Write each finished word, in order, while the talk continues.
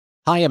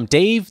Hi, I'm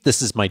Dave.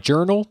 This is my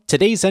journal.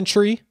 Today's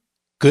entry,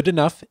 good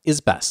enough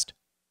is best.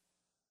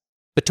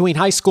 Between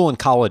high school and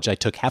college, I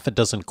took half a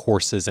dozen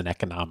courses in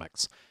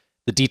economics.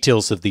 The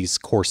details of these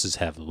courses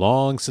have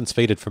long since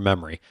faded from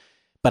memory,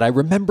 but I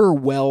remember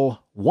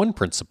well one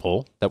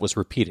principle that was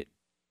repeated.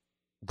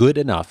 Good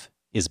enough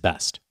is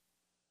best.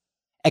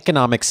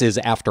 Economics is,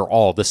 after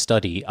all, the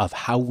study of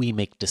how we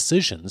make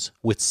decisions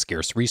with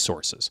scarce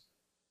resources.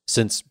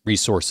 Since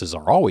resources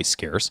are always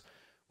scarce,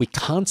 we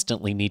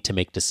constantly need to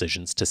make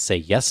decisions to say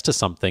yes to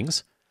some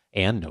things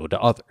and no to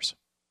others.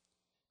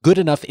 Good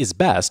enough is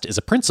best is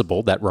a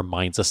principle that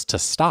reminds us to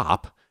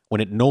stop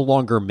when it no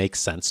longer makes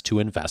sense to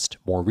invest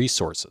more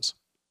resources.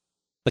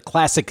 The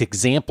classic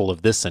example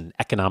of this in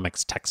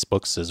economics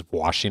textbooks is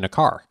washing a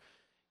car.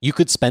 You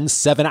could spend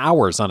 7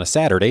 hours on a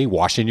Saturday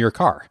washing your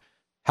car.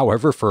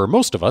 However, for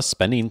most of us,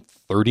 spending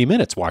 30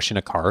 minutes washing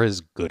a car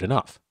is good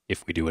enough,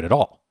 if we do it at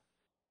all.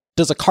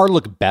 Does a car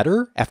look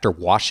better after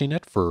washing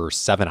it for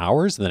 7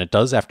 hours than it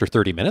does after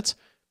 30 minutes?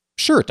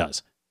 Sure it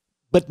does,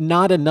 but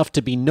not enough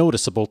to be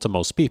noticeable to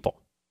most people.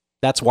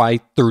 That's why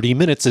 30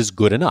 minutes is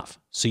good enough,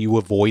 so you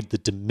avoid the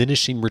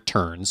diminishing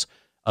returns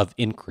of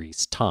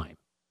increased time.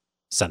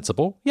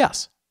 Sensible?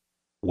 Yes.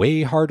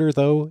 Way harder,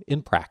 though,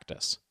 in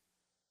practice.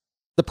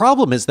 The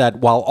problem is that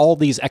while all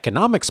these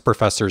economics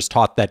professors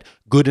taught that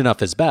good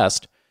enough is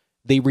best,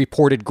 they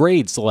reported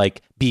grades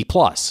like B+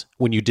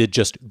 when you did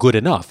just good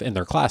enough in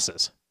their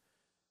classes.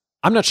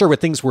 I'm not sure what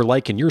things were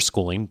like in your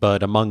schooling,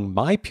 but among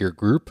my peer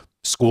group,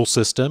 school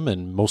system,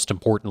 and most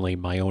importantly,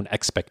 my own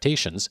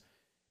expectations,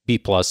 B+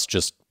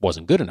 just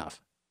wasn't good enough.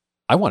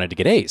 I wanted to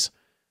get A's.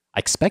 I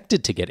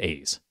expected to get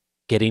A's.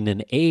 Getting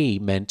an A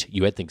meant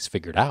you had things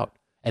figured out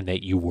and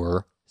that you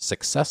were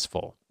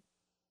successful.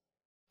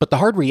 But the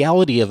hard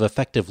reality of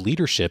effective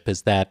leadership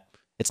is that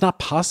it's not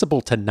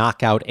possible to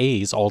knock out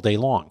A's all day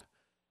long.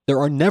 There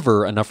are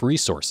never enough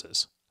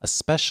resources,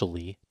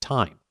 especially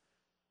time.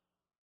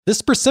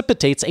 This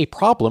precipitates a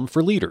problem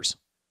for leaders.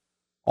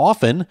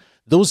 Often,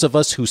 those of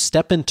us who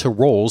step into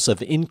roles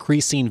of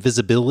increasing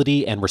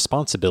visibility and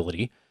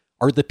responsibility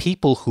are the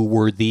people who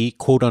were the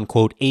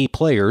quote-unquote A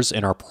players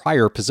in our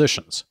prior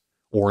positions,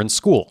 or in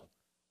school,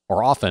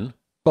 or often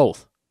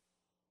both.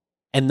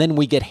 And then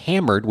we get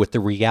hammered with the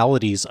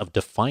realities of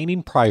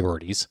defining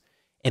priorities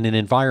in an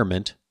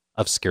environment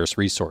of scarce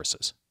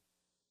resources.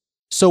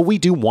 So we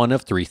do one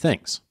of three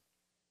things.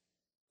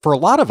 For a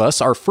lot of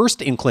us, our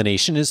first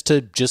inclination is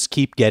to just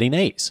keep getting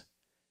A's.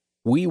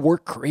 We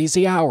work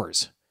crazy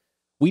hours.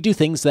 We do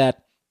things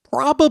that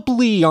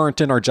probably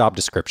aren't in our job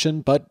description,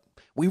 but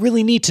we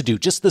really need to do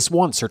just this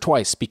once or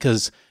twice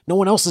because no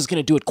one else is going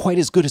to do it quite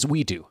as good as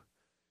we do.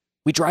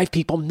 We drive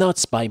people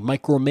nuts by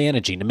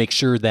micromanaging to make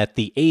sure that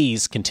the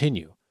A's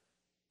continue.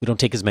 We don't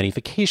take as many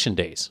vacation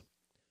days.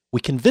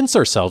 We convince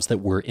ourselves that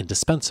we're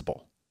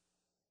indispensable.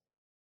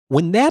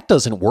 When that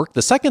doesn't work,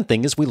 the second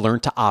thing is we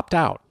learn to opt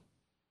out.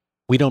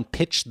 We don't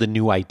pitch the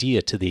new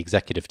idea to the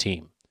executive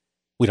team.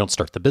 We don't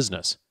start the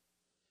business.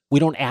 We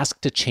don't ask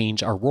to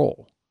change our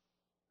role.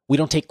 We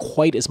don't take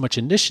quite as much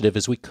initiative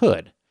as we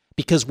could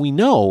because we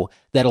know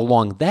that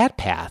along that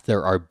path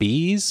there are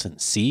B's and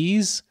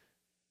C's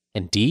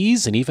and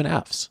D's and even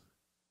F's.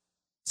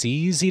 It's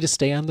easy to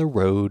stay on the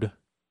road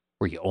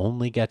where you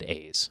only get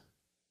A's.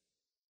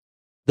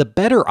 The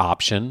better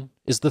option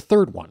is the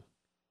third one.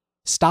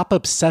 Stop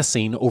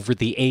obsessing over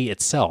the A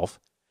itself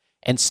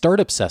and start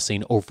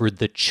obsessing over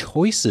the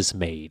choices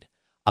made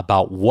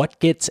about what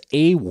gets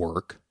A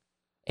work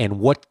and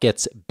what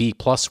gets B+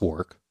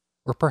 work,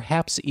 or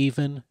perhaps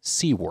even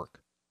C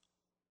work.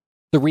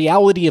 The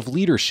reality of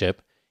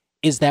leadership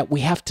is that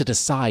we have to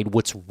decide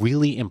what's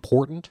really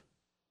important,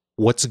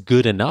 what's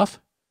good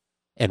enough,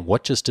 and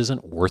what just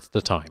isn't worth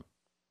the time.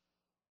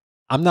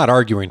 I'm not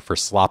arguing for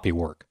sloppy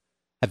work.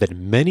 I've had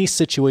many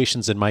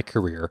situations in my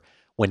career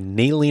when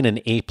nailing an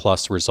A+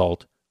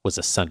 result was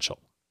essential.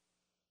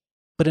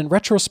 But in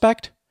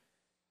retrospect,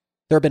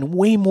 there have been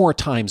way more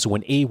times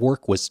when A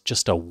work was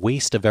just a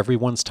waste of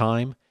everyone's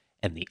time,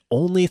 and the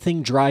only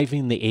thing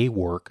driving the A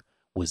work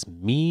was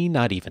me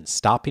not even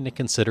stopping to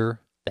consider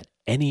that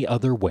any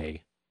other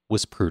way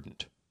was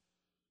prudent.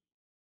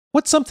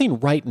 What's something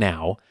right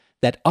now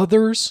that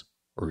others,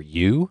 or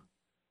you,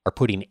 are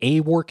putting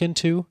A work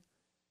into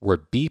where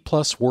B+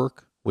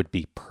 work would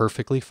be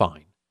perfectly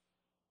fine,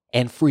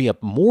 and free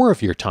up more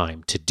of your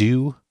time to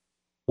do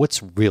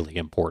what's really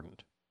important?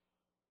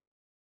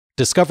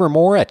 Discover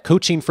more at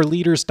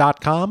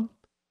coachingforleaders.com,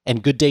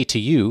 and good day to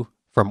you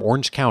from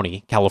Orange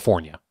County,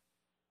 California.